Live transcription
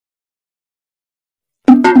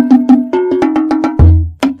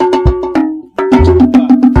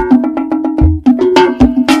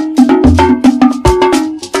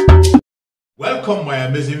my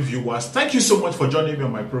amazing viewers. Thank you so much for joining me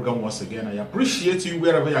on my program once again. I appreciate you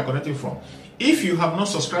wherever you are connecting from. If you have not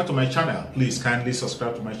subscribed to my channel, please kindly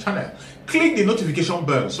subscribe to my channel. Click the notification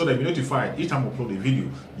bell so that you'll be notified each time I upload a video.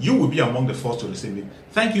 You will be among the first to receive it.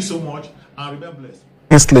 Thank you so much and remain blessed.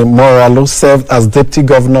 Kingsley Moralo served as Deputy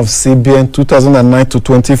Governor of CBN 2009 to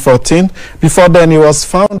 2014. Before then, he was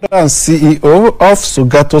founder and CEO of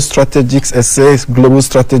Sugato Strategics SA, Global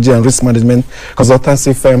Strategy and Risk Management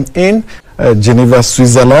Consultancy firm in Geneva,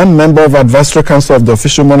 Switzerland, member of Advisory Council of the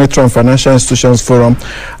Official Monetary and Financial Institutions Forum,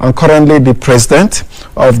 and currently the president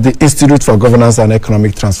of the Institute for Governance and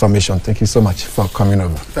Economic Transformation. Thank you so much for coming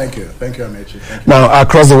over. Thank you. Thank you, Amechi. Thank you. Now,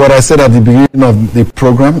 across the world, I said at the beginning of the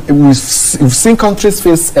program, we've seen countries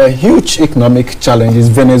face huge economic challenges.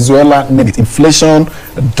 Venezuela, inflation,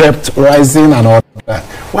 debt rising, and all that.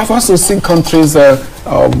 We've also seen countries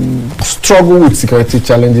struggle with security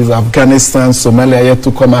challenges. Afghanistan, Somalia yet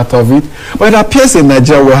to come out of it. But it appears in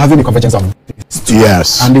Nigeria we're having a convergence of this.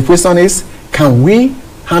 Yes. And the question is, can we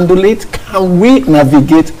handle it? Can we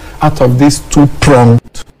navigate out of these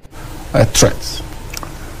two-pronged threats?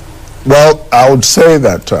 Well, I would say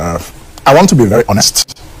that I want to be very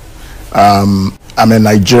honest. I'm a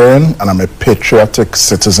Nigerian and I'm a patriotic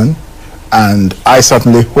citizen, and I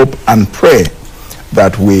certainly hope and pray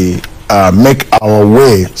that we make our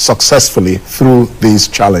way successfully through these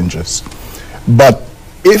challenges. But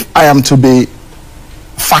if I am to be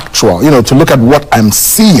factual, to look at what I'm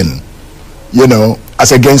seeing,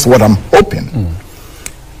 as against what I'm hoping,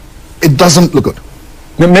 it doesn't look good.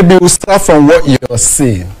 Maybe we'll start from what you're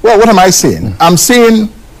seeing. Well, what am I seeing? I'm seeing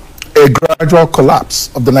a gradual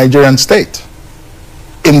collapse of the Nigerian state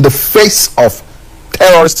in the face of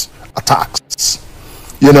terrorist attacks.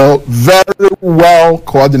 Very well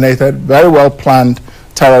coordinated, very well planned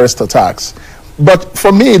terrorist attacks. But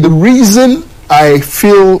for me, the reason I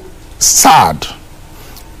feel sad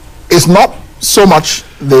is not so much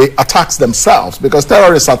the attacks themselves, because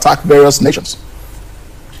terrorists attack various nations,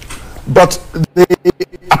 but the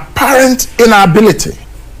apparent inability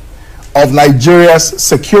of Nigeria's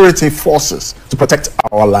security forces to protect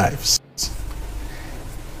our lives.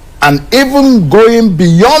 And even going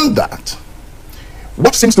beyond that,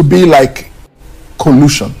 what seems to be like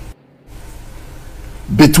collusion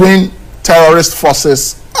between terrorist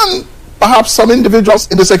forces and perhaps some individuals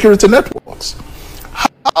in the security networks.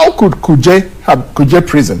 How could Kuje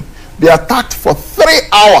prison be attacked for 3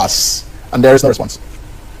 hours and there is no response?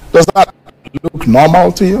 Does that look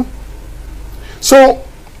normal to you? So,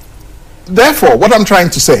 therefore, what I'm trying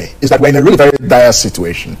to say is that we're in a really very dire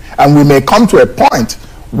situation, and we may come to a point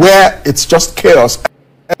where it's just chaos,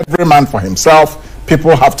 every man for himself.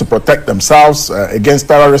 People have to protect themselves against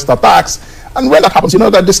terrorist attacks. And when that happens,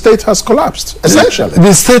 that the state has collapsed, essentially.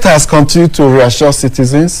 The state has continued to reassure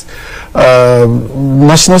citizens.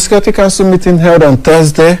 National Security Council meeting held on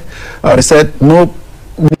Thursday. They said, no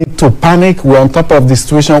need to panic. We're on top of the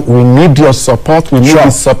situation. We need your support. We need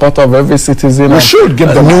the support of every citizen. We should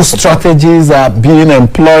give them new strategies are being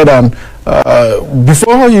employed, and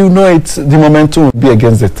before you know it, the momentum will be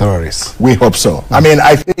against the terrorists. We hope so.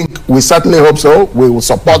 I think we certainly hope so. We will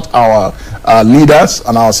support our leaders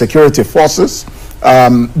and our security forces,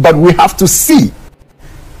 but we have to see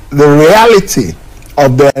the reality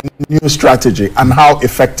of the new strategy and how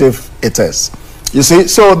effective it is. You see,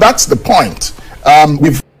 so that's the point.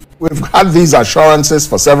 We've had these assurances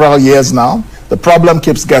for several years now. The problem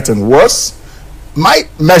keeps getting worse. My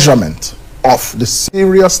measurement of the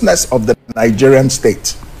seriousness of the Nigerian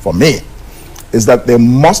state, for me, is that they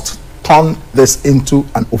must turn this into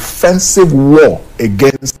an offensive war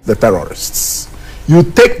against the terrorists. You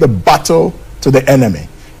take the battle to the enemy.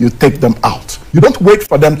 You take them out. You don't wait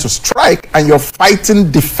for them to strike and you're fighting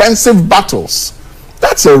defensive battles.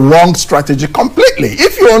 That's a wrong strategy completely.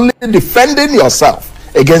 If you're only defending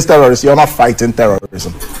yourself against terrorists, you're not fighting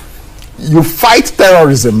terrorism. You fight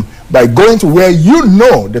terrorism by going to where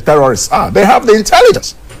the terrorists are. They have the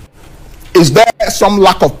intelligence. Is there some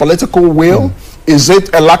lack of political will? Is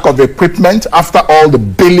it a lack of equipment after all the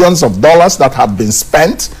billions of dollars that have been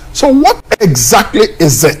spent? So what exactly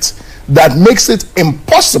is it that makes it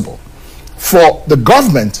impossible for the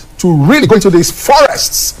government to really go into these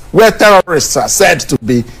forests where terrorists are said to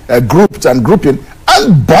be grouped and grouping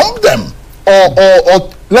and bomb them,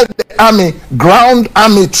 or let the ground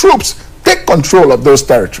army troops take control of those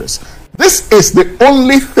territories? This is the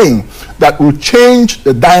only thing that will change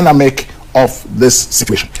the dynamic of this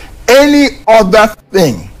situation. Any other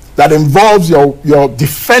thing that involves your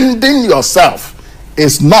defending yourself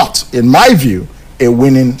is not, in my view, a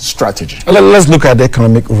winning strategy. Let's look at the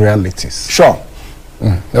economic realities. Sure.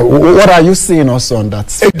 What are you seeing also on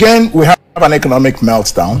that? Again, we have an economic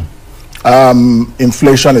meltdown.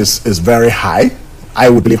 Inflation is very high. I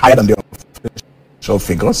would believe higher than the official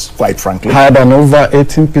figures, quite frankly. Higher than over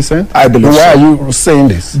 18%? I believe Why so. are you saying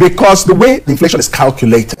this? Because the way inflation is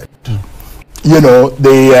calculated, you know,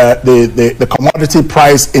 the commodity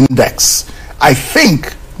price index, I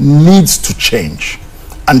think, needs to change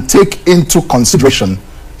and take into consideration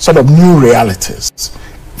sort of new realities.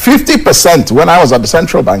 50%, when I was at the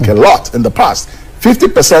central bank a lot in the past,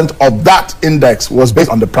 50% of that index was based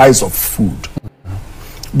on the price of food.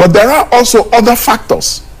 But there are also other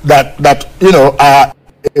factors that you know, are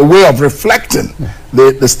a way of reflecting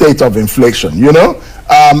the state of inflation, you know.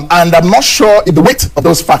 And I'm not sure if the weight of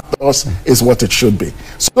those factors is what it should be.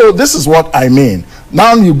 So this is what I mean.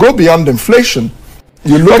 Now you go beyond inflation.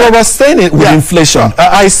 You look But I was saying it with inflation.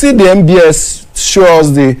 I see the MBS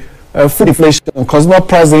shows the food inflation, consumer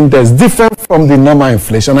price index, different from the normal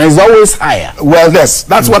inflation, and it's always higher. Well, yes,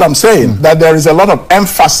 that's what I'm saying, that there is a lot of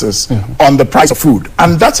emphasis on the price of food,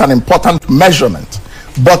 and that's an important measurement.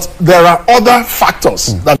 But there are other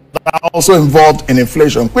factors that are also involved in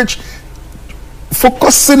inflation, which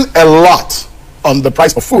focusing a lot on the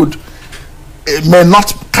price of food, it may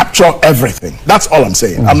not capture everything. That's all I'm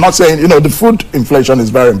saying. I'm not saying, you know, the food inflation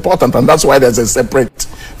is very important, and that's why there's a separate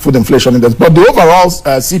food inflation index. But the overall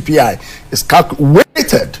CPI is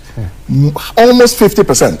weighted almost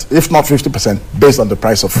 50%, if not 50%, based on the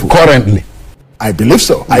price of food. Currently? I believe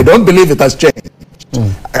so. I don't believe it has changed.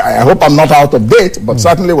 I hope I'm not out of date, but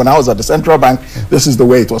certainly when I was at the central bank, this is the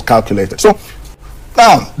way it was calculated. So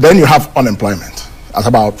now, then you have unemployment at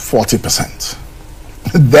about 40%.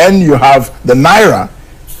 Then you have the naira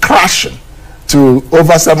crashing to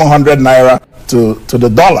over 700 naira to the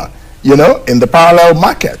dollar, you know, in the parallel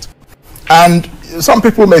market. And some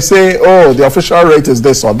people may say, oh, the official rate is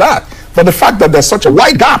this or that. But the fact that there's such a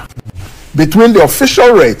wide gap between the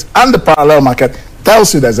official rate and the parallel market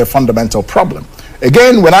tells you there's a fundamental problem.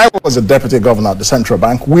 Again, when I was a deputy governor at the central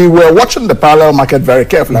bank, we were watching the parallel market very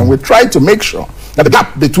carefully, and we tried to make sure that the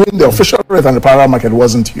gap between the official rate and the parallel market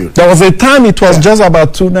wasn't huge. There was a time it was just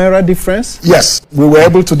about 2 naira difference? Yes, we were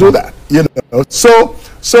able to do that, you know.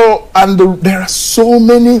 There are so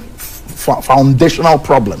many foundational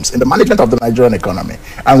problems in the management of the Nigerian economy,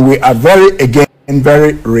 and we are very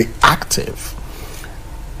reactive.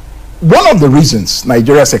 One of the reasons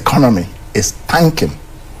Nigeria's economy is tanking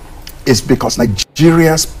is because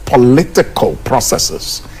Nigeria's political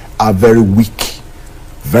processes are very weak,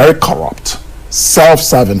 very corrupt,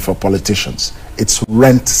 self-serving for politicians. It's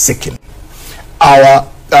rent-seeking. Our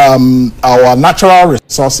natural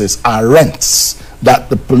resources are rents that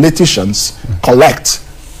the politicians collect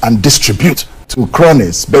and distribute to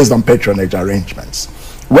cronies based on patronage arrangements.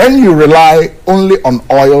 When you rely only on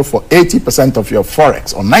oil for 80% of your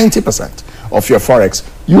forex or 90% of your forex,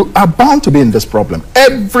 you are bound to be in this problem.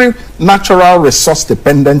 Every natural resource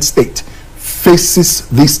dependent state faces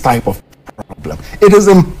this type of problem. It is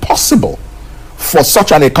impossible for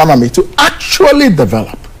such an economy to actually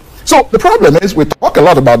develop. So the problem is, we talk a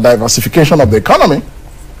lot about diversification of the economy,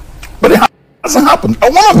 but it hasn't happened.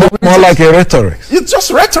 And one of the More like a rhetoric. It's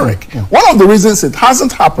just rhetoric. One of the reasons it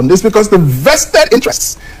hasn't happened is because the vested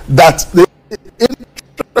interests that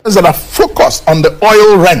are focused on the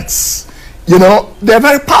oil rents, you know, they're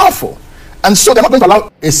very powerful. And so they're not going to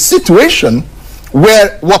allow a situation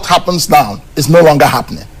where what happens now is no longer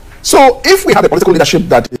happening. So if we have a political leadership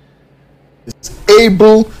that is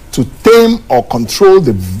able to tame or control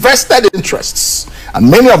the vested interests, and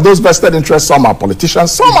many of those vested interests, some are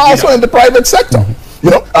politicians, some are also in the private sector, you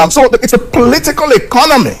know, so it's a political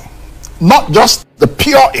economy, not just the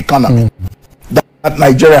pure economy, that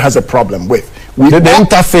Nigeria has a problem with. The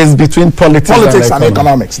interface between politics and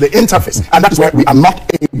economics, the interface, and that is where we are not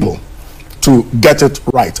able to get it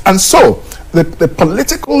right. And so the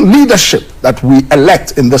political leadership that we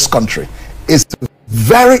elect in this country is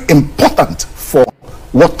very important for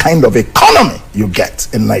what kind of economy you get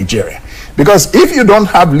in Nigeria. Because if you don't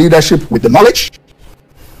have leadership with the knowledge,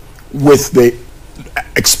 with the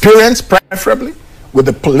experience preferably, with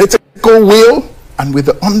the political will, and with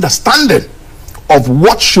the understanding of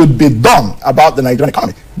what should be done about the Nigerian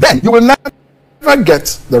economy, then you will never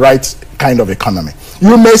get the right kind of economy.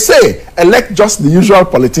 You may say, elect just the usual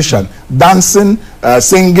politician, dancing,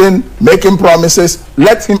 singing, making promises,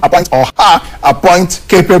 let him appoint or her appoint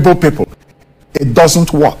capable people. It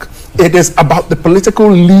doesn't work. It is about the political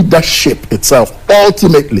leadership itself,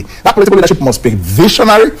 ultimately. That political leadership must be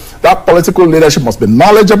visionary, that political leadership must be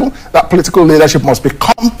knowledgeable, that political leadership must be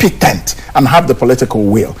competent and have the political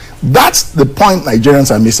will. That's the point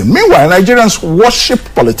Nigerians are missing. Meanwhile, Nigerians worship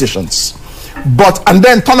politicians. and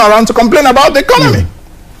then turn around to complain about the economy.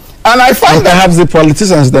 And I find that perhaps the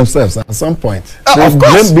politicians themselves at some point of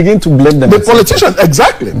course begin to blame them. The politicians,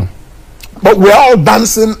 exactly. But we're all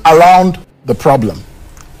dancing around the problem.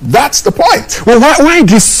 That's the point. Well, why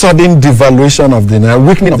this sudden devaluation of the naira,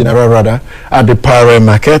 weakening of the naira rather, at the parallel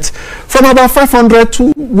market from about 500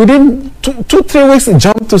 to within 2-3 weeks it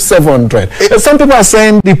jumped to 700? Some people are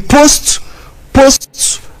saying the post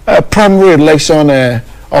primary election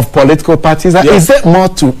of political parties. Is there more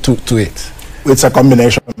to it? It's a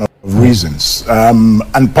combination of reasons,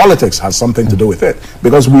 and politics has something to do with it,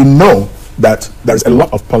 because we know that there's a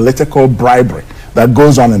lot of political bribery that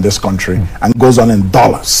goes on in this country and goes on in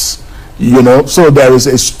dollars, you know. So there is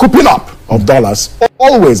a scooping up of dollars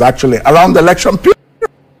always, actually, around election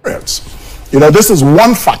periods. You know, this is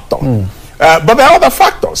one factor, but there are other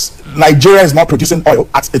factors. Nigeria is not producing oil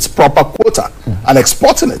at its proper quota and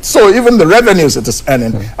exporting it, so even the revenues it is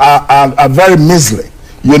earning are very measly,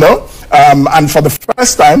 you know. And for the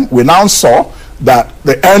first time, we now saw that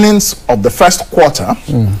the earnings of the first quarter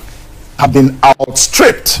have been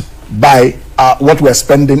outstripped by what we're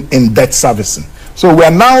spending in debt servicing. So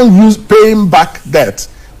we're now paying back debt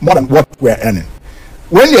more than what we're earning.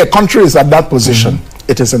 When your country is at that position,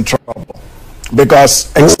 it is in trouble.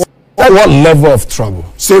 Because what level of trouble?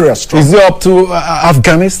 Serious trouble. Is it up to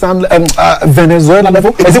Afghanistan and Venezuela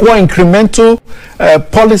level? Is it what incremental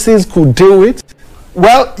policies could deal with?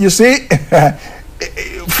 Well, you see,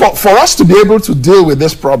 for us to be able to deal with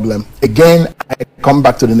this problem, again, I come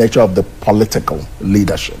back to the nature of the political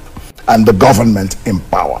leadership and the government in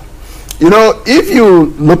power. You know, if you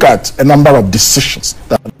look at a number of decisions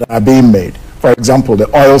that are being made, for example, the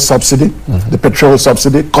oil subsidy, the petrol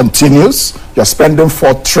subsidy continues. You're spending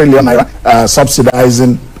 4 trillion naira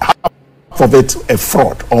subsidizing half of it a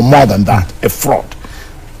fraud, or more than that, a fraud.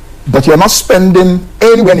 But you're not spending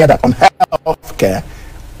anywhere near that on health care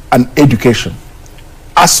and education.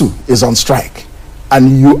 ASU is on strike,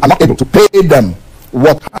 and you are not able to pay them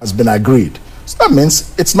what has been agreed. So that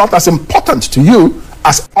means it's not as important to you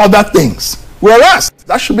as other things. Whereas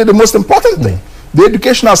that should be the most important thing. The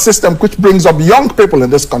educational system, which brings up young people in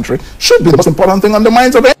this country, should be the most important thing on the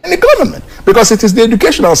minds of any government, because it is the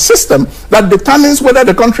educational system that determines whether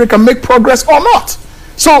the country can make progress or not.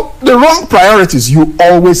 So the wrong priorities you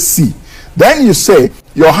always see. Then you say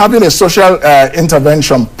you're having a social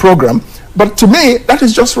intervention program, but to me that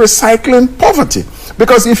is just recycling poverty,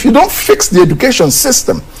 because if you don't fix the education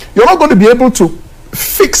system, you're not going to be able to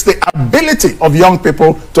fix the ability of young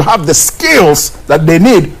people to have the skills that they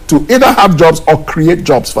need to either have jobs or create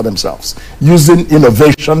jobs for themselves using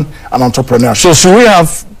innovation and entrepreneurship. So should we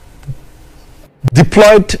have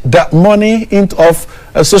deployed that money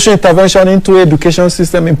of social intervention into education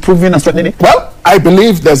system, improving and strengthening? Well, I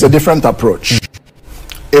believe there's a different approach.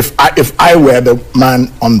 If I were the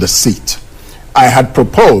man on the seat, I had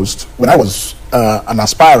proposed when I was an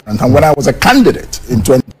aspirant and when I was a candidate in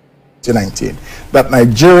 2019 that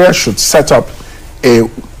Nigeria should set up a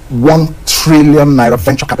 1 trillion naira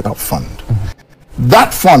venture capital fund.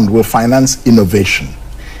 That fund will finance innovation.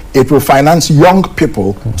 It will finance young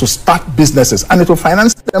people to start businesses, and it will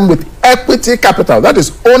finance them with equity capital, that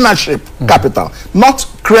is ownership capital, not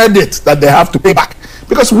credit that they have to pay back.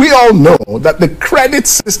 Because we all know that the credit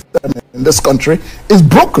system in this country is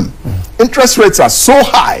broken. Interest rates are so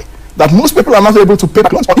high that most people are not able to pay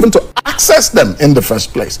back loans or even to access them in the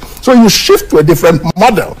first place. So you shift to a different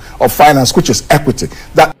model of finance, which is equity.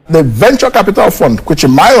 That the venture capital fund, which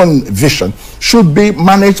in my own vision, should be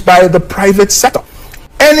managed by the private sector.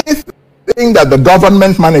 Anything that the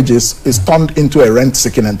government manages is turned into a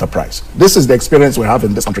rent-seeking enterprise. This is the experience we have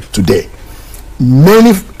in this country today.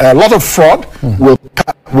 A lot of fraud will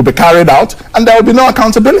be carried out, and there will be no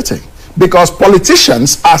accountability, because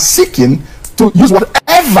politicians are seeking to use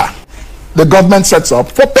whatever the government sets up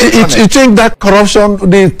for patronage. You think that corruption,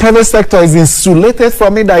 the private sector is insulated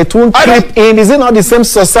from it, that it won't creep in? Is it not the same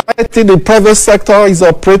society the private sector is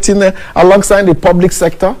operating alongside the public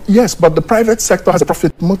sector? Yes, but the private sector has a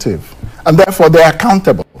profit motive, and therefore they are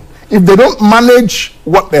accountable. If they don't manage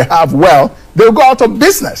what they have well, they'll go out of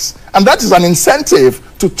business, and that is an incentive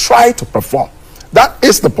to try to perform. That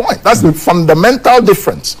is the point. That's the fundamental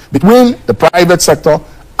difference between the private sector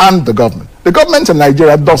and the government. The government in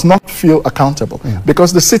Nigeria does not feel accountable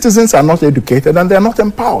because the citizens are not educated and they're not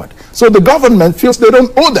empowered. So the government feels they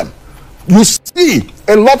don't owe them. You see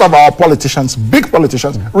a lot of our politicians, big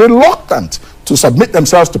politicians, reluctant to submit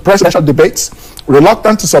themselves to presidential debates,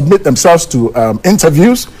 reluctant to submit themselves to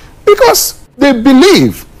interviews, because they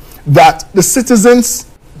believe that the citizens,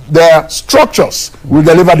 their structures will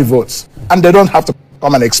deliver the votes, and they don't have to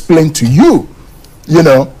come and explain to you, you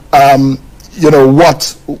know,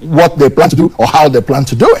 what they plan to do or how they plan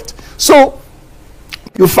to do it. So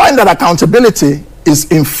you find that accountability is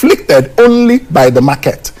inflicted only by the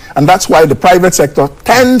market, and that's why the private sector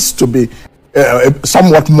tends to be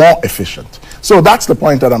somewhat more efficient. So that's the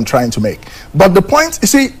point that I'm trying to make. But the point, you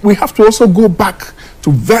see, we have to also go back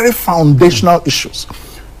to very foundational issues.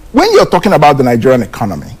 When you're talking about the Nigerian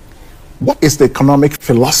economy, what is the economic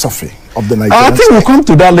philosophy of the Nigerian I think state? we'll come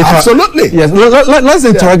to that later. Absolutely. Yes. Let's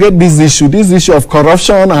interrogate this issue of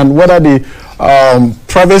corruption and whether the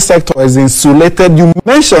private sector is insulated. You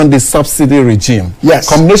mentioned the subsidy regime. Yes.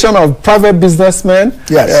 Combination of private businessmen,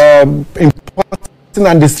 yes, importing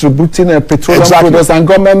and distributing petroleum products, and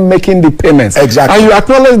government making the payments. Exactly. And you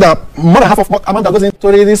acknowledge that more than half of what amount that goes into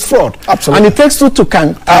it is fraud. Absolutely. And it takes two to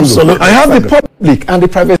can. Absolutely. I have the public and the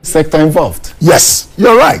private sector involved. Yes,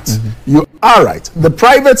 you're right. You are right. The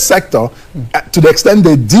private sector, to the extent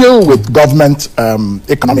they deal with government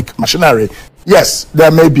economic machinery, yes, there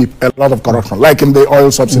may be a lot of corruption, like in the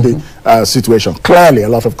oil subsidy situation. Clearly, a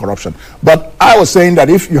lot of corruption. But I was saying that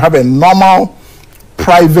if you have a normal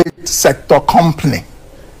private sector company,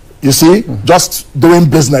 you see, just doing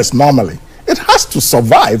business normally, it has to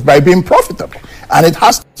survive by being profitable, and it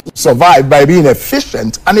has to survive by being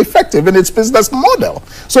efficient and effective in its business model.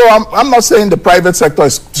 So I'm not saying the private sector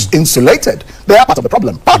is insulated. They are part of the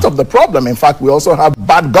problem. Part of the problem, in fact, we also have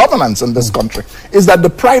bad governance in this country, is that the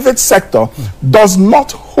private sector does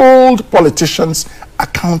not hold politicians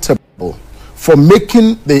accountable for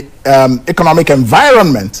making the economic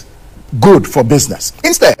environment good for business.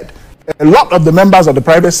 Instead, a lot of the members of the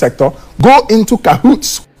private sector go into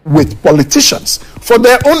cahoots with politicians for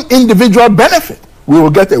their own individual benefit. We will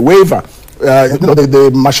get a waiver.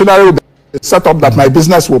 The machinery will be set up that my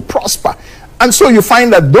business will prosper. And so you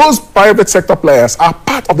find that those private sector players are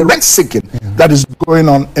part of the rent seeking that is going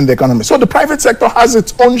on in the economy. So the private sector has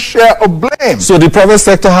its own share of blame. So the private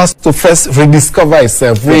sector has to first rediscover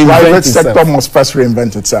itself, the private sector must first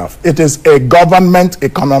reinvent itself. It is a government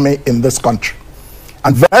economy in this country,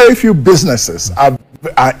 and very few businesses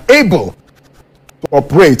are able to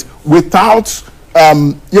operate without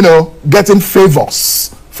getting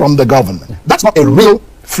favors from the government. That's not a real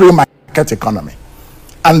free market economy.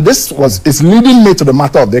 And this is leading me to the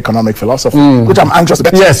matter of the economic philosophy, which I'm anxious to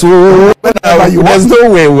get to. Yes, there's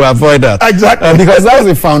no way we avoid that. Exactly. Because that's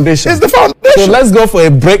the foundation. It's the foundation. So let's go for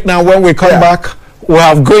a break now. When we come back, we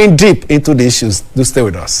are going deep into the issues. Do stay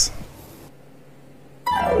with us.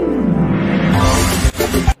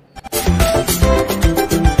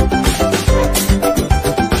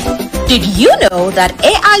 Did you know that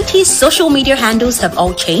AIT's social media handles have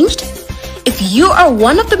all changed? If you are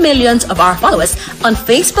one of the millions of our followers on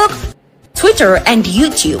Facebook, Twitter, and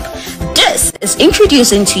YouTube, this is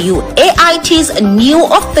introducing to you AIT's new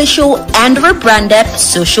official and rebranded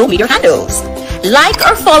social media handles. Like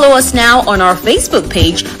or follow us now on our Facebook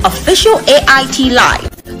page, Official AIT Live.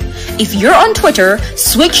 If you're on Twitter,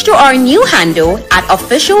 switch to our new handle at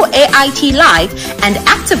Official AIT Live and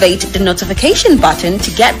activate the notification button to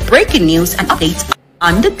get breaking news and updates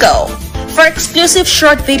on the go. For exclusive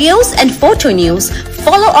short videos and photo news,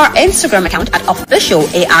 follow our Instagram account at Official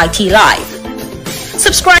AIT Live.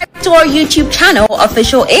 Subscribe to our YouTube channel,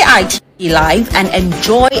 Official AIT Live, and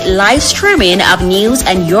enjoy live streaming of news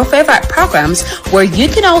and your favorite programs, where you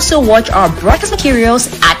can also watch our broadcast materials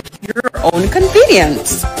at your own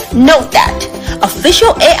convenience. Note that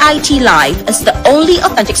Official AIT Live is the only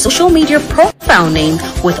authentic social media profile name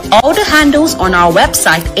with all the handles on our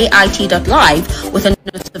website ait.live, with a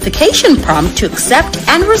notification prompt to accept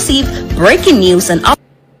and receive breaking news and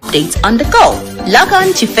updates on the go. Log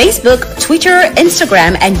on to Facebook, Twitter,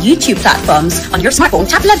 Instagram, and YouTube platforms on your smartphone,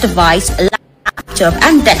 tablet device, laptop,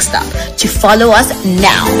 and desktop to follow us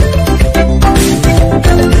now.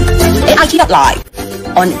 AIT.live.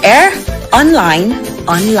 On air, online,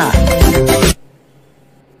 online.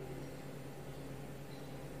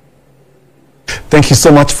 Thank you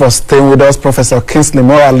so much for staying with us. Professor Kingsley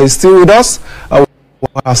Morale is still with us. We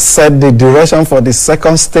have set the direction for the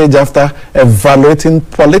second stage after evaluating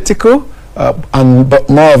political and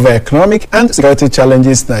more of economic and security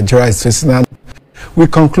challenges Nigeria is facing. And we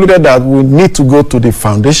concluded that we need to go to the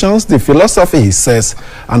foundations, the philosophy, he says,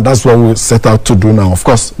 and that's what we set out to do now. Of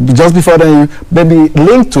course, just before then, you maybe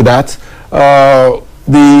link to that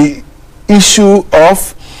the issue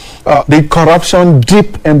of the corruption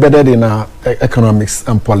deep embedded in our economics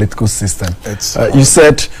and political system. You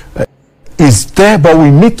said it's there, but we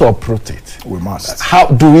need to uproot it. We must. How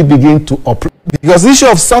do we begin to uproot? Because the issue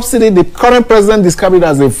of subsidy, the current president described it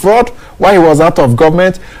as a fraud while he was out of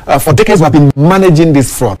government. For decades, we have been managing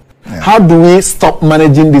this fraud. Yeah. How do we stop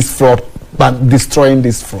managing this fraud by destroying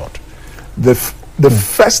this fraud? the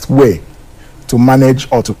first way to manage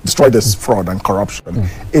or to destroy this fraud and corruption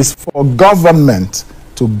is for government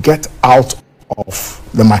to get out of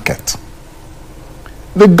the market.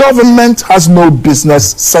 The government has no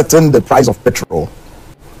business setting the price of petrol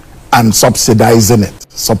and subsidizing it,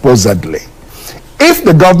 supposedly. If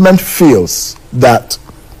the government feels that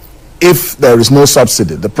if there is no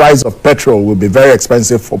subsidy, the price of petrol will be very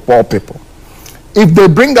expensive for poor people, if they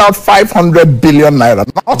bring out 500 billion naira,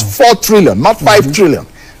 not 4 trillion, not 5 trillion,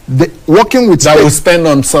 working with that will spend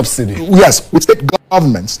on subsidy. Yes, with state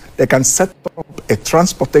governments, they can set up a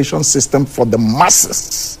transportation system for the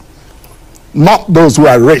masses, not those who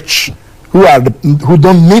are rich, who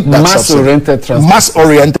don't need that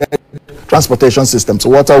mass-oriented transportation systems,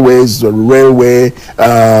 waterways, railway,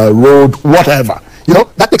 road, whatever. You know,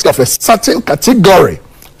 that takes care of a certain category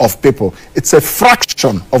of people. It's a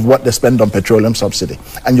fraction of what they spend on petroleum subsidy.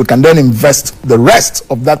 And you can then invest the rest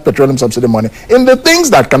of that petroleum subsidy money in the things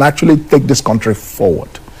that can actually take this country forward.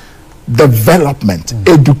 Development,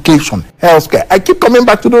 education, healthcare. I keep coming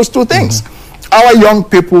back to those two things. Our young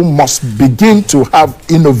people must begin to have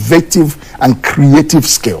innovative and creative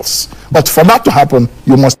skills. But for that to happen,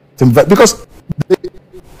 you must invest, because the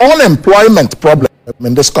unemployment problem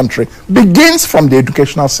in this country begins from the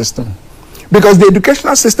educational system. Because the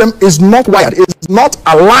educational system is not wired, is not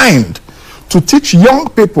aligned to teach young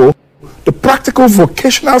people the practical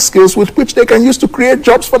vocational skills with which they can use to create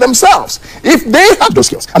jobs for themselves. If they have those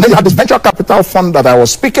skills, and then you have this venture capital fund that I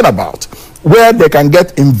was speaking about, where they can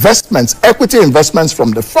get investments, equity investments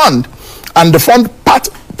from the fund, and the fund part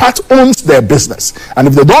owns their business. And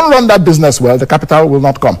if they don't run that business well, the capital will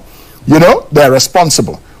not come. You know, they're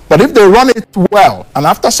responsible. But if they run it well, and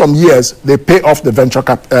after some years, they pay off the venture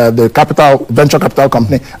capital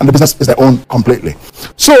company, and the business is their own completely.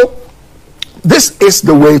 So this is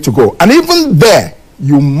the way to go. And even there,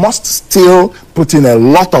 you must still put in a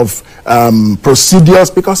lot of procedures,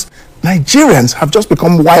 because Nigerians have just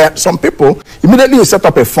become wired. Some people, immediately you set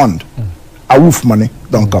up a fund, a wolf money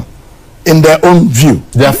don't come. In their own view.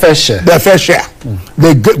 Their fair share. Their fair share.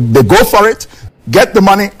 They go for it, get the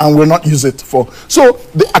money, and will not use it for. So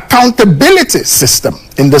the accountability system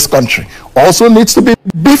in this country also needs to be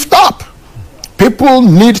beefed up. People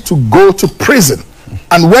need to go to prison.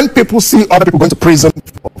 And when people see other people going to prison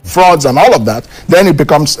for frauds and all of that, then it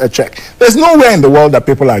becomes a check. There's nowhere in the world that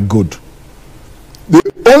people are good.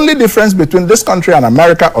 The only difference between this country and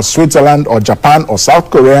America or Switzerland or Japan or South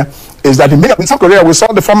Korea is that in South Korea we saw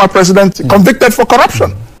the former president convicted for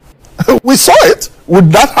corruption. We saw it.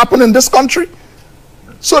 Would that happen in this country?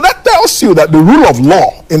 So that tells you that the rule of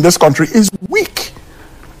law in this country is weak.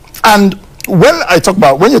 And when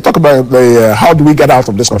you talk about the how do we get out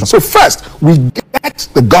of this corruption? So first, we get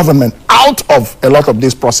the government out of a lot of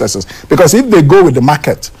these processes, because if they go with the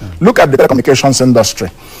market, look at the telecommunications industry.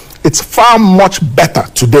 It's far much better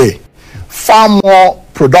today, far more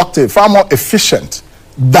productive, far more efficient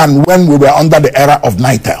than when we were under the era of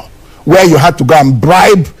Nitel, where you had to go and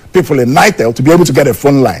bribe people in Nitel to be able to get a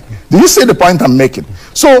phone line. Do you see the point I'm making?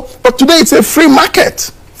 So, but today it's a free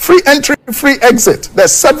market. Free entry, free exit.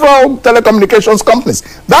 There's several telecommunications companies.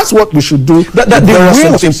 That's what we should do. That the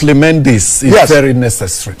will to implement this is very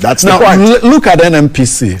necessary. That's now, the point. Look at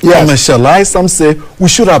NNPC. Yes. Commercialized. Some say we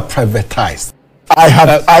should have privatized.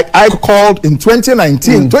 I called in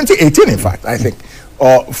 2019, 2018 in fact, I think,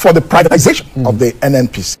 for the privatization of the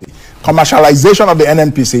NNPC. Commercialization of the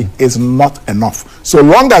NNPC is not enough. So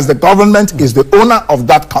long as the government is the owner of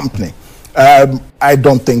that company, I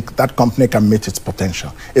don't think that company can meet its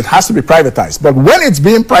potential. It has to be privatized. But when it's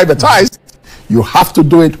being privatized, you have to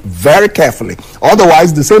do it very carefully.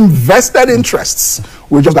 Otherwise, the same vested interests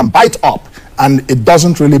will just bite up, and it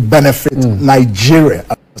doesn't really benefit Nigeria.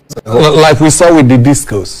 Like we saw with the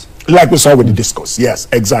discos. Like we saw with the discos, yes,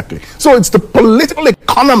 exactly. So it's the political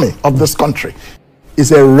economy of this country.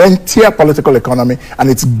 It's a rentier political economy, and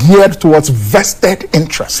it's geared towards vested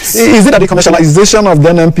interests. Is it that the commercialization of the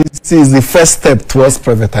NNPC is the first step towards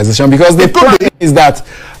privatization? Because the plan is that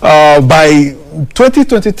by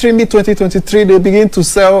 2023, mid-2023, they begin to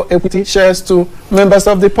sell equity shares to members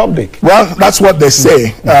of the public. Well, that's what they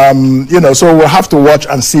say. You know, so we'll have to watch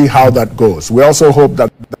and see how that goes. We also hope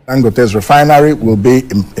that Dangote's refinery will be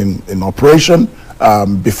in operation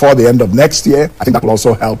before the end of next year. I think that will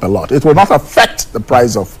also help a lot. It will not affect the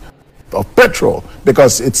price of petrol,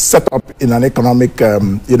 because it's set up in an economic,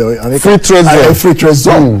 you know, free trade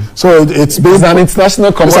zone. So it's an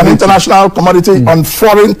international commodity. It's an international commodity on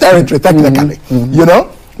foreign territory, technically, you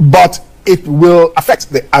know, but it will affect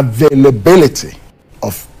the availability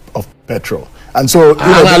of petrol. And so,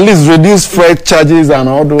 at least reduce freight charges and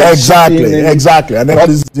all those. Exactly. And then all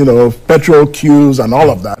these, petrol queues and all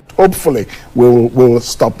of that, hopefully will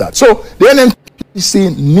stop that. So the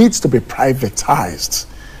NNPC needs to be privatized,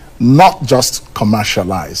 not just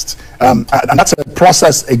commercialized. And that's a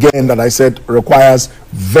process, again, that I said requires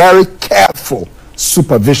very careful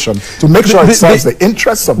supervision to make sure it serves the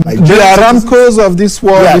interests of Nigeria. The Aramcos of this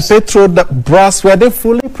world, yes. The petrol, the brass, were they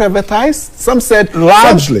fully privatized? Some said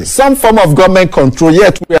largely. Some form of government control,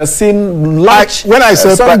 yet we are seeing large, when I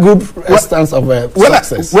say some good instance of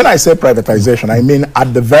success. When I say privatization, I mean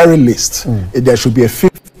at the very least, there should be a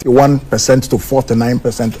 51% to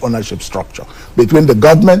 49% ownership structure between the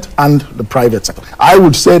government and the private sector. I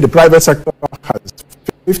would say the private sector has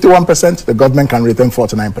 51%, the government can retain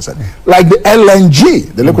 49%. Like the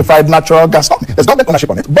LNG, the liquefied natural gas company, there's government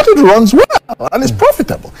ownership on it, but it runs well and is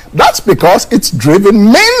profitable. That's because it's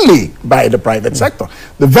driven mainly by the private sector.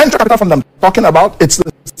 The venture capital fund I'm talking about, it's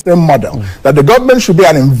the same model, that the government should be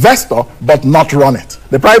an investor but not run it.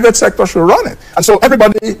 The private sector should run it. And so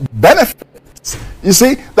everybody benefits. You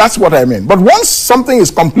see, that's what I mean. But once something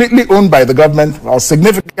is completely owned by the government or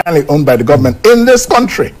significantly owned by the government in this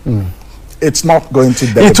country, it's not going to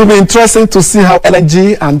benefit. It will be interesting to see how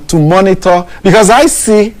LNG and to monitor, because I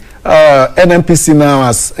see NNPC now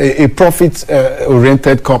as a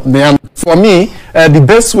profit-oriented company. And for me, the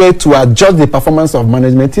best way to adjust the performance of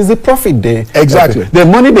management is the profit they exactly. The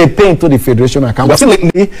money they pay into the federation account. But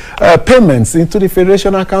lately, payments into the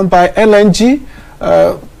federation account by LNG,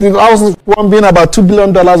 one being about $2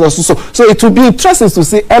 billion or so. So it will be interesting to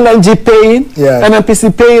see LNG paying,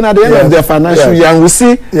 NNPC paying at the end of their financial year, and we'll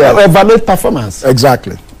see evaluate performance.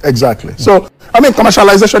 Exactly. So, I mean,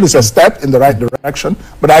 commercialization is a step in the right direction,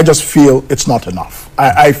 but I just feel it's not enough.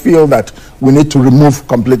 I feel that we need to remove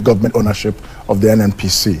complete government ownership of the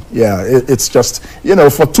NNPC. It's just,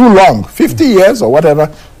 for too long, 50 years or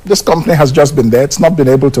whatever, this company has just been there. It's not been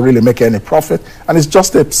able to really make any profit, and it's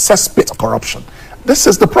just a cesspit of corruption. This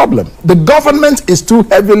is the problem. The government is too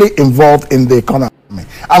heavily involved in the economy.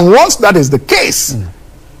 And once that is the case,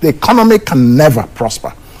 the economy can never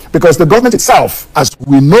prosper. Because the government itself, as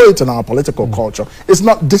we know it in our political culture, is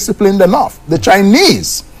not disciplined enough. The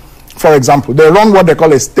Chinese, for example, they run what they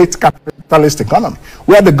call a state capitalist economy,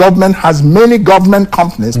 where the government has many government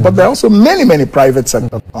companies, but there are also many private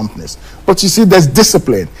sector companies. But you see, there's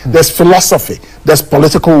discipline, there's philosophy, there's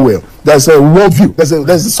political will, there's a worldview,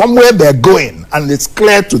 there's somewhere they're going, and it's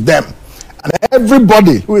clear to them. And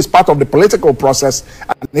everybody who is part of the political process,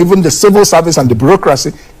 and even the civil service and the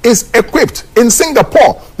bureaucracy, is equipped. In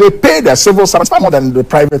Singapore, they pay their civil servants far more than the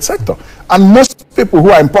private sector. And most people who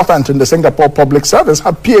are important in the Singapore public service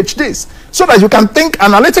have PhDs, so that you can think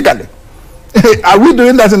analytically. Are we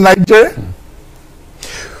doing that in Nigeria?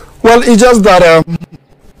 Well, it's just that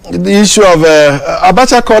the issue of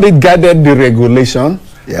Abacha called it guided deregulation.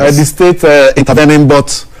 Yes. The state intervening,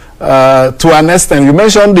 but to an extent, you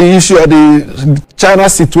mentioned the issue of the China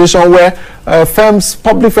situation where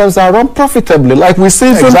public firms are run profitably. Like we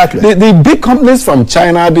see the big companies from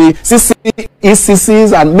China, the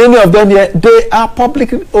ECCs, and many of them here, they are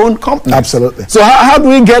publicly owned companies. Absolutely. So how do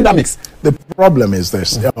we get that mix? The problem is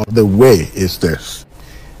this, the way is this.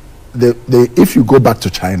 If you go back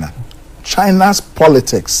to China, China's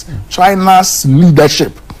politics, China's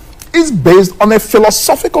leadership is based on a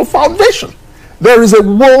philosophical foundation. There is a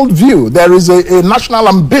worldview, there is a national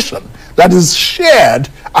ambition that is shared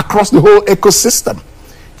across the whole ecosystem.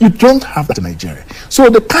 You don't have that in Nigeria.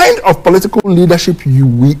 So the kind of political leadership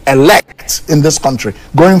we elect in this country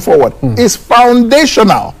going forward is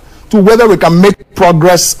foundational to whether we can make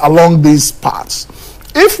progress along these paths.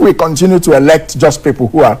 If we continue to elect just people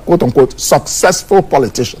who are quote-unquote successful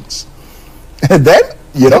politicians, then,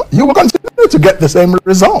 you will continue to get the same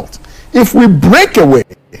result. If we break away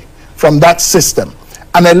from that system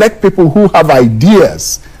and elect people who have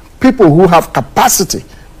ideas, people who have capacity,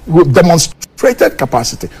 who demonstrated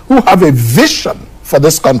capacity, who have a vision for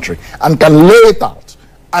this country and can lay it out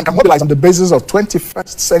and can mobilize on the basis of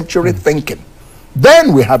 21st century thinking,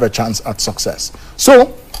 then we have a chance at success.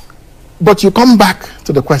 So, but you come back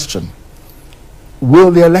to the question,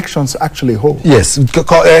 will the elections actually hold? Yes, in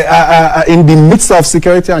the midst of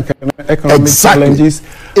security and economic challenges.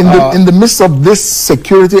 In the midst of this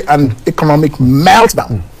security and economic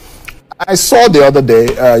meltdown. I saw the other day,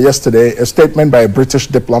 yesterday, a statement by a British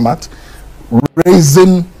diplomat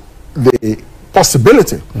raising the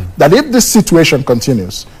possibility that if this situation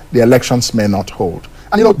continues, the elections may not hold.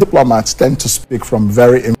 And diplomats tend to speak from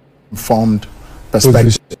very informed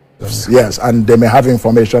perspectives. Yes, and they may have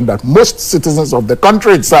information that most citizens of the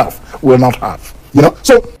country itself will not have.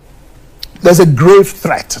 So there's a grave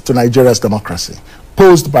threat to Nigeria's democracy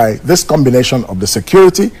posed by this combination of the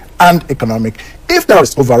security and economic. If there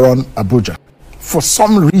is overrun Abuja, for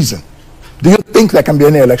some reason, do you think there can be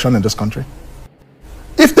any election in this country?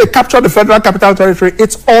 If they capture the Federal Capital Territory,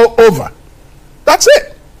 it's all over. That's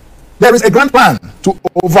it. There is a grand plan to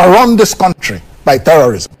overrun this country by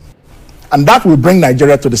terrorism. And that will bring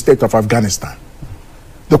Nigeria to the state of Afghanistan.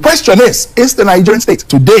 The question is the Nigerian state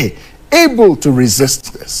today able to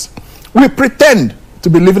resist this? We pretend to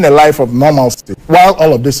be living a life of normalcy while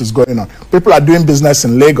all of this is going on. People are doing business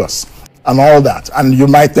in Lagos and all that, and you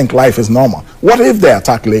might think life is normal. What if they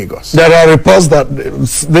attack Lagos? There are reports that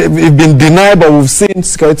they've been denied, but we've seen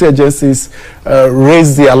security agencies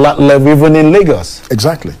raise the alert level even in Lagos.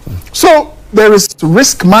 Exactly. So there is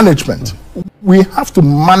risk management. We have to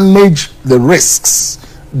manage the risks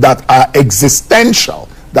that are existential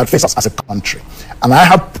that face us as a country. And I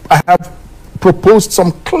have proposed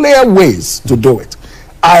some clear ways to do it.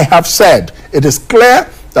 I have said it is clear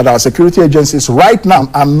that our security agencies right now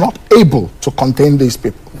are not able to contain these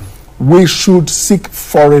people. We should seek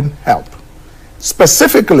foreign help.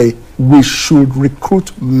 Specifically, we should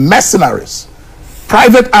recruit mercenaries,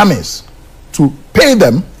 private armies, to pay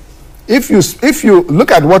them. If you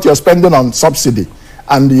look at what you're spending on subsidy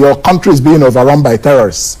and your country is being overrun by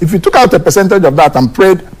terrorists, if you took out a percentage of that and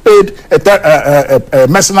paid a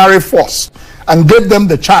mercenary force and gave them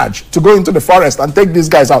the charge to go into the forest and take these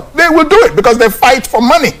guys out, they will do it because they fight for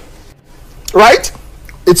money, right?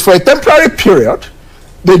 It's for a temporary period.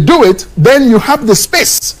 They do it, then you have the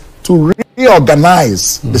space to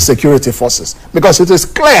reorganize the security forces, because it is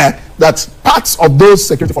clear that parts of those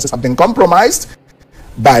security forces have been compromised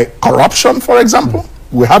by corruption, for example.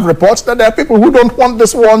 We have reports that there are people who don't want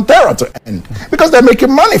this war on terror to end because they're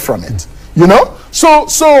making money from it, you know? So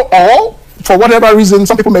all, for whatever reason,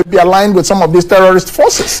 some people may be aligned with some of these terrorist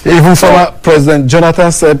forces. Even former President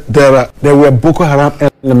Jonathan said there were Boko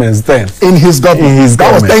Haram elements then. In his government.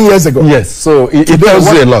 That was 10 years ago. Yes, so it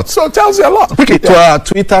tells you a lot. So it tells you a lot. Quickly, to our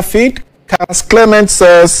Twitter feed, Cass Clement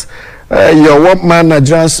says, your one-man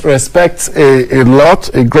Nigerians respect a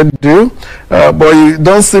lot, a great deal, but you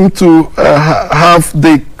don't seem to have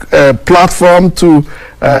the platform to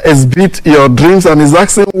exhibit your dreams, and he's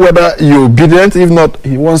asking whether you're obedient. If not,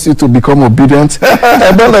 he wants you to become obedient.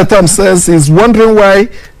 Ebeletam says he's wondering why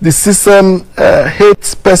the system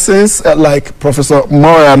hates persons like Professor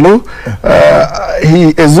Moyalo. He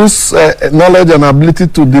exudes knowledge and ability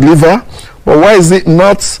to deliver, but why is it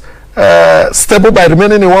not stable by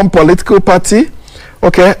remaining in one political party?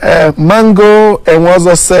 Okay, Mango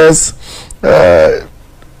Enwazo says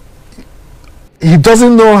he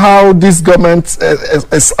doesn't know how this government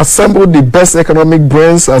has assembled the best economic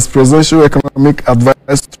brains as Presidential Economic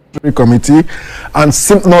Advisory Committee and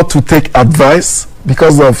seem not to take advice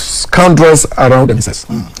because of scoundrels around themselves.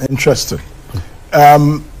 Interesting.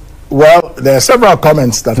 Well, there are several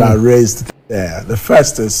comments that are raised there. The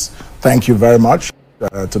first is, thank you very much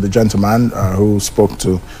to the gentleman who spoke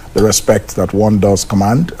to the respect that one does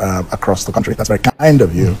command across the country. That's very kind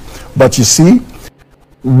of you. But you see,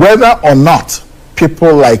 whether or not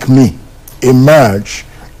people like me emerge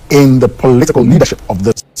in the political leadership of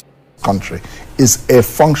this country is a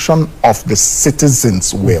function of the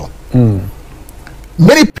citizens' will.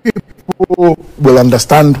 Many people will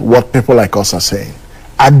understand what people like us are saying,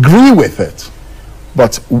 agree with it,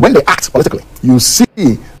 but when they act politically, you see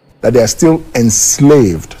that they are still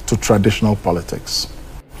enslaved to traditional politics.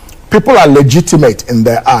 People are legitimate in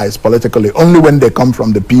their eyes politically only when they come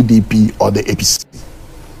from the PDP or the APC.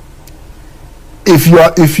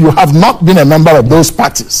 If you have not been a member of those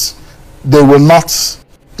parties, they will not,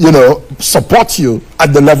 support you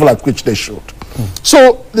at the level at which they should.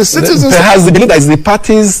 So the citizens has the belief that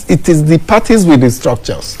it is the parties with the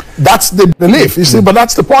structures. That's the belief, you see, but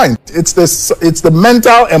that's the point. It's the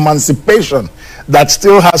mental emancipation that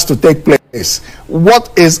still has to take place.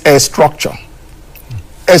 What is a structure?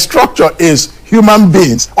 A structure is human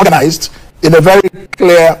beings organized in a very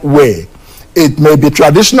clear way. It may be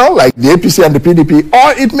traditional, like the APC and the PDP,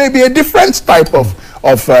 or it may be a different type of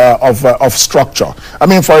structure. I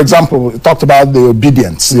mean, for example, we talked about the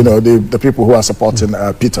obedience, the people who are supporting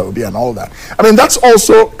Peter Obi and all that. I mean, that's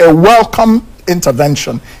also a welcome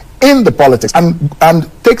intervention in the politics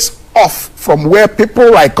and takes off from where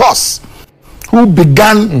people like us who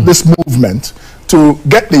began this movement to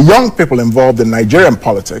get the young people involved in Nigerian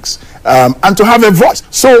politics and to have a voice.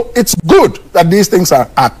 So it's good that these things are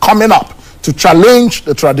coming up to challenge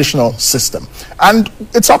the traditional system. And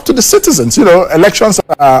it's up to the citizens. You know, elections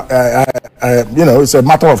are, you know, it's a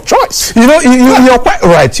matter of choice. You know, you're quite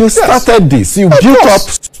right. You started this. You built up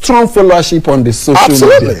strong followership on the social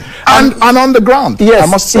media. And on the ground. Yes,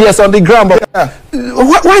 I must say. yes, on the ground. But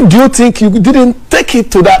why do you think you didn't take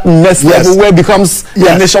it to that next level where it becomes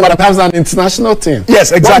a nationwide, perhaps an international thing?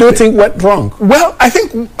 Yes, exactly. What do you think went wrong? Well, I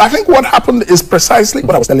think what happened is precisely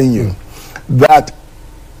what I was telling you, that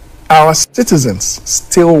our citizens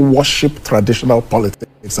still worship traditional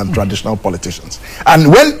politics and traditional politicians. And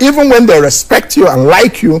even when they respect you and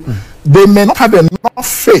like you, they may not have enough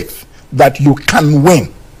faith that you can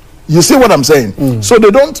win. You see what I'm saying? So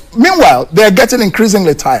they don't, meanwhile, they're getting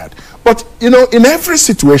increasingly tired. But, you know, in every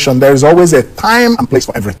situation, there is always a time and place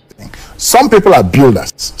for everything. Some people are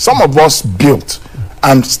builders. Some of us built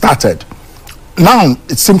and started. Now,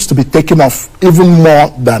 it seems to be taking off even more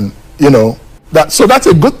than, you know, so that's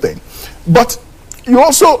a good thing. But you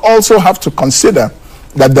also have to consider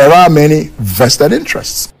that there are many vested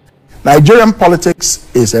interests. Nigerian politics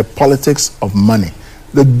is a politics of money.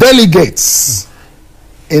 The delegates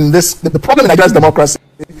in this, the problem in Nigeria's democracy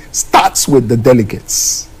starts with the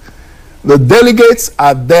delegates. The delegates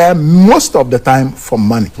are there most of the time for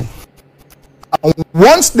money. And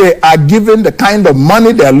once they are given the kind of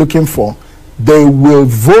money they are looking for, they will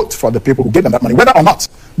vote for the people who give them that money, whether or not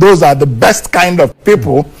those are the best kind of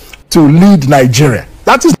people to lead Nigeria.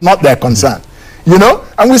 That is not their concern, you know,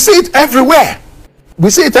 and we see it everywhere.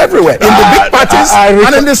 We see it everywhere, in the big parties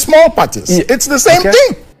and in the small parties. It's the same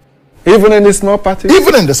thing. Even in the small parties?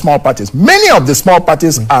 Even in the small parties. Many of the small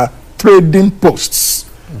parties are trading posts.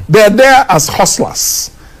 They're there as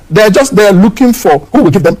hustlers. They're just there looking for who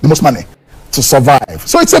will give them the most money to survive.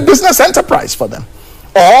 So it's a business enterprise for them.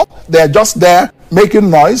 Or they're just there making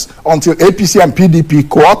noise until APC and PDP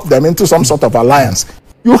co-opt them into some sort of alliance.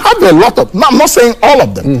 You have a lot of, I'm not saying all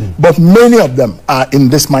of them, but many of them are in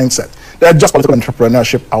this mindset. They're just political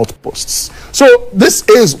entrepreneurship outposts. So this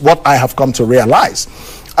is what I have come to realize.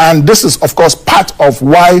 And this is, of course, part of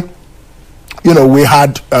why, you know, we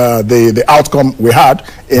had the outcome we had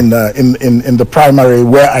in the primary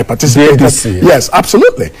where I participated. Yes,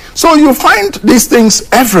 absolutely. So you find these things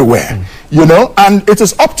everywhere, you know, and it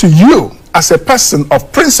is up to you as a person of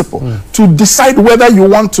principle to decide whether you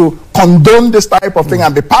want to condone this type of thing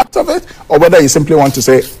and be part of it, or whether you simply want to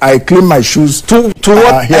say, I clean my shoes. To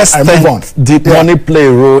what extent did money play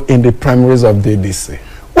a role in the primaries of the ADC?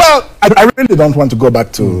 Well, I really don't want to go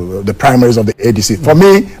back to the primaries of the ADC. For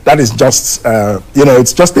me, that is just, you know,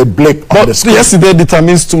 it's just a blip on the screen. Yesterday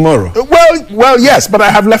determines tomorrow. Well, yes, but I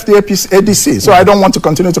have left the ADC, so I don't want to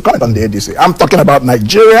continue to comment on the ADC. I'm talking about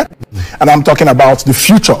Nigeria, and I'm talking about the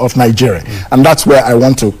future of Nigeria. And that's where I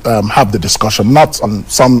want to have the discussion, not on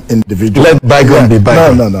some individual. Let bygone be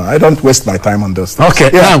bygone. No. I don't waste my time on those things. Okay,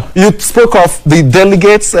 now, you spoke of the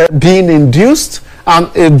delegates being induced.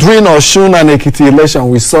 And during Osun and Ekiti election,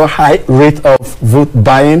 we saw high rate of vote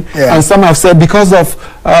buying. And some have said because of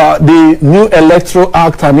the new electoral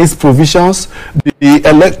act and its provisions,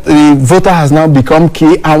 the voter has now become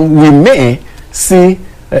key, and we may see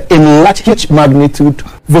in huge magnitude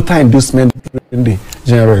voter inducement in the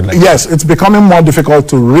general election. Yes, it's becoming more difficult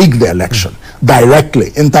to rig the election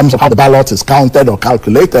directly in terms of how the ballot is counted or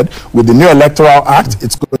calculated. With the new electoral act,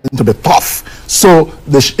 it's going to be tough. So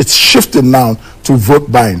it's shifting now to vote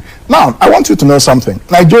buying. Now, I want you to know something.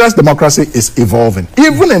 Nigeria's democracy is evolving.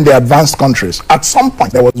 Even in the advanced countries, at some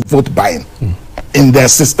point there was vote buying in their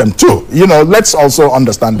system too. You know, let's also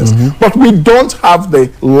understand this. But we don't have the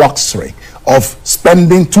luxury of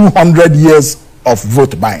spending 200 years of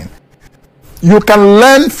vote buying. You can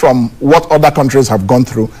learn from what other countries have gone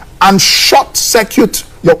through and short-circuit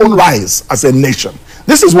your own rise as a nation.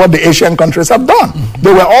 This is what the Asian countries have done.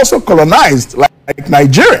 They were also colonized like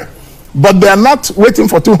Nigeria, but they are not waiting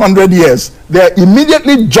for 200 years. They are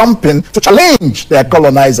immediately jumping to challenge their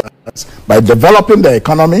colonizers by developing their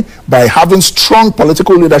economy, by having strong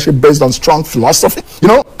political leadership based on strong philosophy. You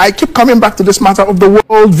know, I keep coming back to this matter of the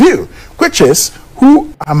world view, which is,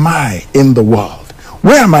 who am I in the world?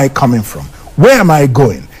 Where am I coming from? Where am I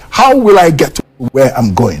going? How will I get to where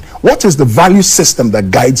I'm going? What is the value system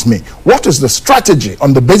that guides me? What is the strategy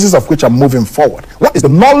on the basis of which I'm moving forward? What is the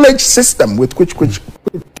knowledge system with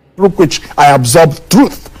through which I absorb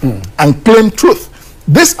truth and claim truth?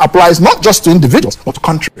 This applies not just to individuals, but to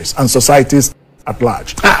countries and societies at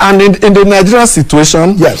large. And in the Nigerian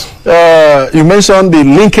situation, yes, you mentioned the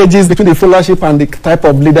linkages between the followership and the type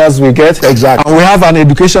of leaders we get. Exactly. And we have an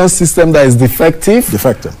education system that is defective.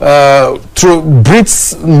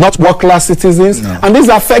 Breeds not work-class citizens, and these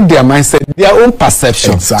affect their mindset, their own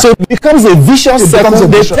perception. Exactly. So it becomes a vicious cycle.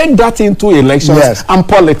 They take that into elections and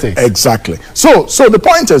politics. Exactly. So the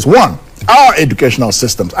point is, one, our educational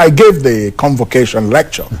systems. I gave the convocation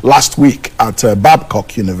lecture last week at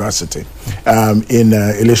Babcock University in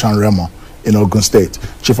Ilishan Remo in Ogun State.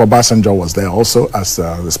 Chief Obasanjo was there also as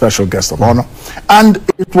the special guest of honor. And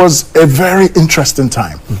it was a very interesting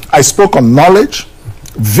time. I spoke on knowledge,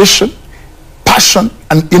 vision, passion,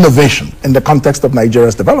 and innovation in the context of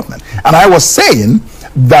Nigeria's development. And I was saying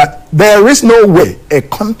that there is no way a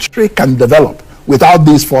country can develop without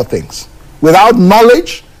these four things. Without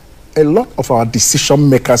knowledge, a lot of our decision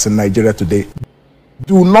makers in Nigeria today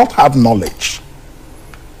do not have knowledge.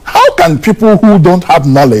 How can people who don't have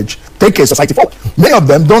knowledge take a society forward? Many of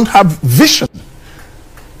them don't have vision.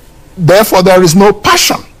 Therefore, there is no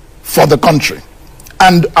passion for the country.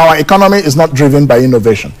 And our economy is not driven by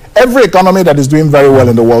innovation. Every economy that is doing very well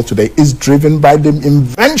in the world today is driven by the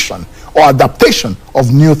invention or adaptation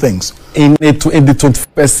of new things. In the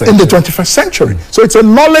 21st century. In the 21st century. So it's a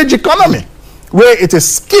knowledge economy, where it is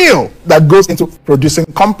skill that goes into producing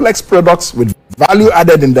complex products with value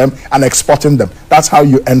added in them and exporting them. That's how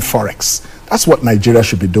you end forex. That's what Nigeria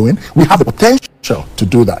should be doing. We have the potential to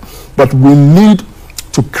do that. But we need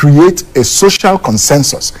to create a social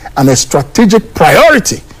consensus and a strategic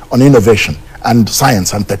priority on innovation and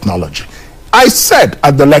science and technology. I said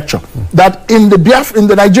at the lecture that in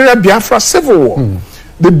the Nigeria-Biafra civil war,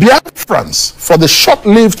 the Biafrans, for the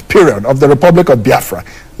short-lived period of the Republic of Biafra,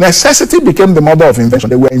 necessity became the mother of invention.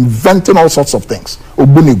 They were inventing all sorts of things.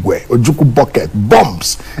 Obunigwe, Ojuku bucket,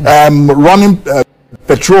 bombs, running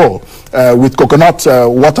petrol with coconut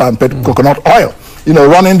water and coconut oil,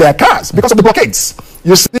 running their cars because of the blockades.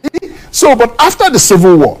 You see? So, but after the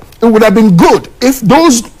Civil War, it would have been good if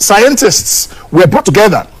those scientists were brought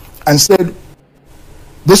together and said,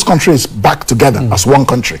 this country is back together as one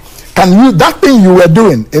country. Can you, that thing you were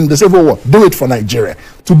doing in the Civil War, do it for Nigeria?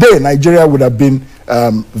 Today, Nigeria would have been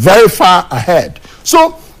very far ahead.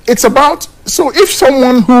 So it's about, so if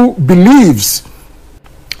someone who believes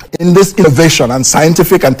in this innovation and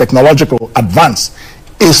scientific and technological advance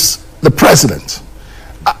is the president.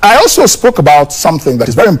 I also spoke about something that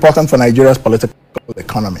is very important for Nigeria's political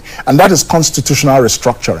economy, and that is constitutional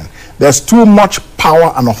restructuring. There's too much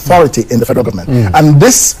power and authority in the federal government, and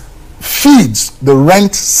this feeds the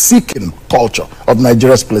rent-seeking culture of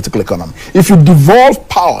Nigeria's political economy. If you devolve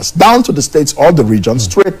powers down to the states or the regions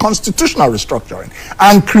through a constitutional restructuring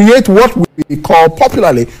and create what we call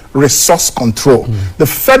popularly resource control, the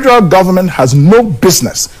federal government has no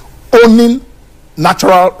business owning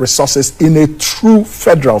natural resources in a true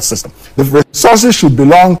federal system. The resources should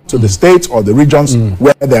belong to the states or the regions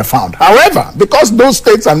where they're found. However, because those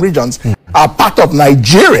states and regions are part of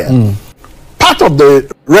Nigeria, part of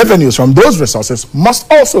the revenues from those resources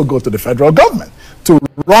must also go to the federal government to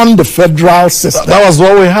run the federal system. That was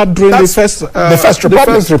what we had during the first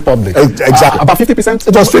republic. Exactly. About 50%?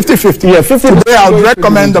 It was 50-50. Yeah, 50. Today I would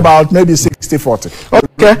recommend about maybe 60-40.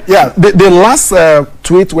 Okay. Yeah. The last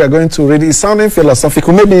tweet we're going to read is sounding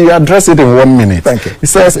philosophical. Maybe you address it in 1 minute. Thank you. It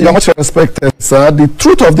says, "You're much respected, sir. The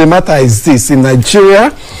truth of the matter is this: in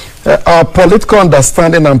Nigeria, our political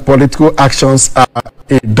understanding and political actions are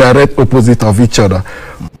a direct opposite of each other.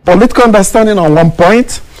 Political understanding on one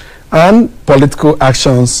point, and political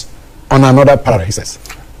actions on another part," he says.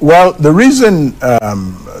 Well, the reason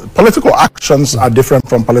political actions are different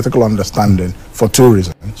from political understanding for two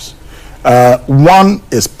reasons. One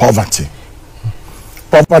is poverty.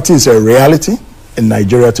 Poverty is a reality in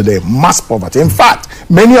Nigeria today, mass poverty. In fact,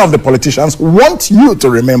 many of the politicians want you to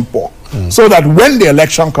remain poor, so that when the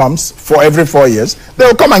election comes for every 4 years, they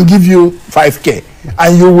will come and give you 5K,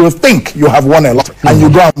 and you will think you have won a lottery, and you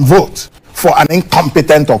go and vote for an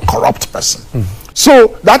incompetent or corrupt person.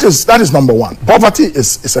 So that is number one. Poverty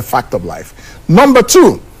is a fact of life. Number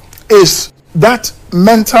two is that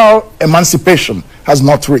mental emancipation has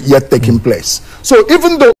not yet taken place. So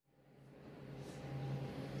even though...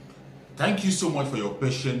 Thank you so much for your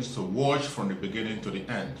patience to watch from the beginning to the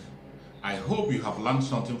end. I hope you have learned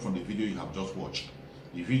something from the video you have just watched.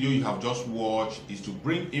 The video you have just watched is to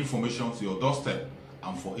bring information to your doorstep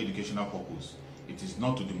and for educational purpose. It is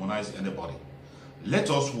not to demonize anybody.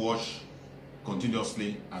 Let us watch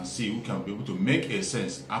continuously and see who can be able to make a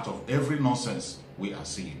sense out of every nonsense we are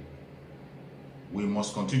seeing. We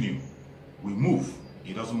must continue. We move.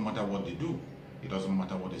 It doesn't matter what they do. It doesn't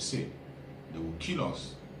matter what they say. They will kill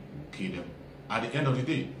us. We'll kill them At the end of the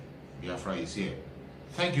day, Biafra is here.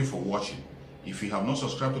 Thank you for watching. If you have not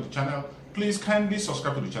subscribed to the channel, please kindly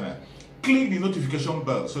subscribe to the channel. Click the notification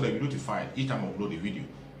bell so that you're notified each time I upload a video.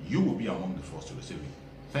 You will be among the first to receive it.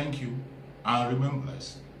 Thank you and remain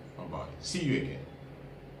blessed. Bye-bye. See you again.